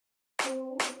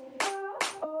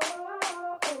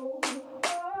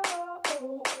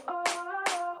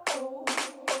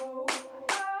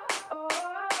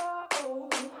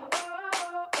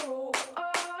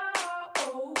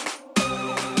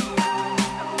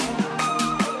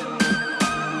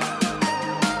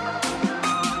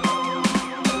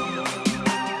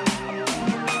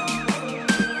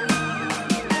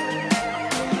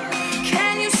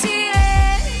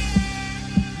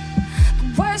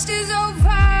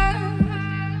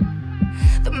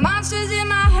monsters in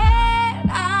my head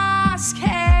are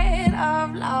scared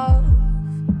of love.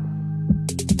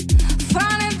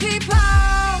 Falling people,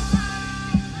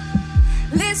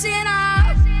 listen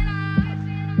up.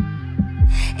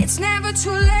 It's never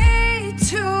too late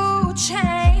to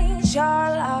change your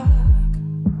luck.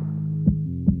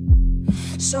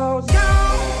 So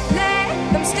don't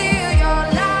let them steal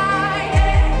your life.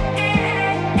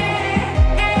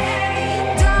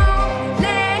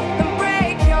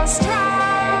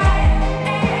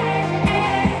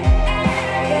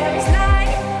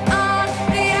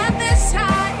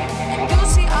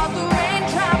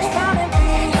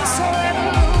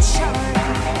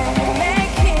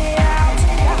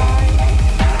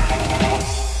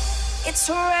 It's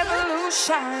a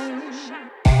revolution.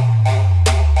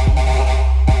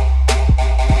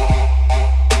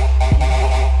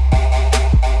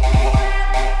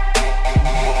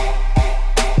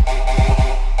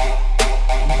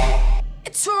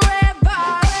 It's a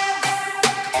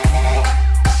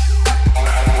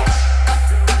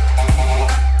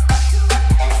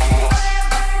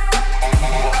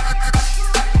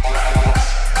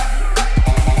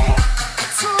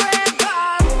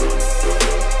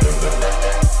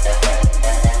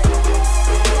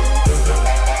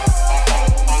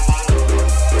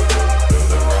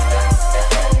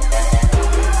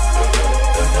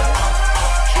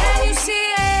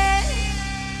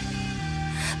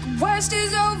worst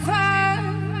is over.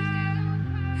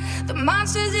 The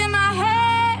monsters in my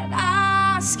head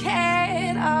are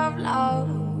scared of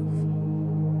love.